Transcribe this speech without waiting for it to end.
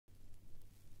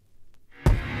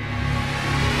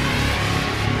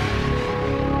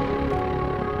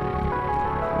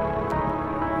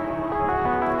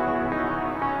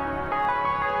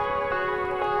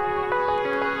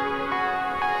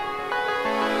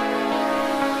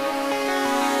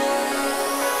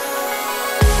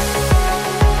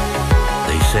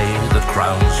that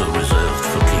crowns are reserved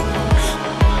for kings.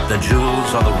 Their jewels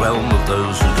are the realm of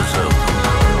those who deserve them.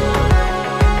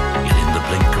 Yet in the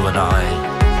blink of an eye,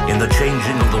 in the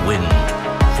changing of the wind,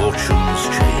 fortunes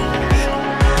change.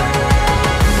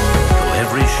 Through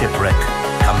every shipwreck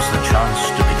comes the chance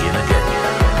to begin again,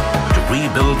 to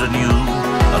rebuild anew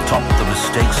atop the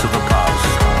mistakes of the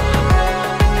past.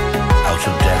 Out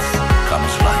of death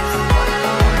comes life.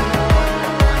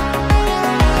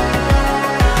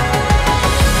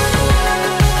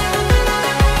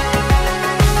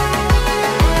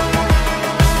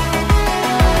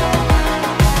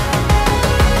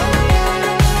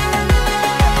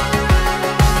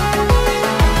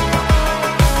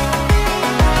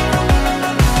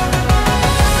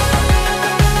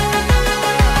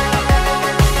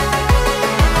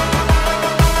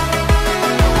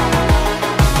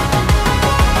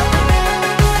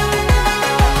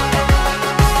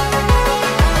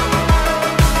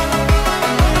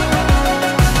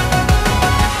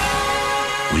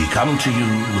 Come to you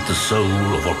with the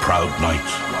soul of a proud knight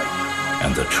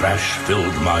and the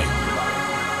trash-filled mind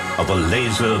of a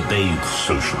laser-bathed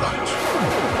socialite.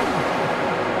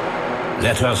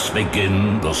 Let us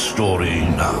begin the story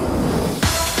now.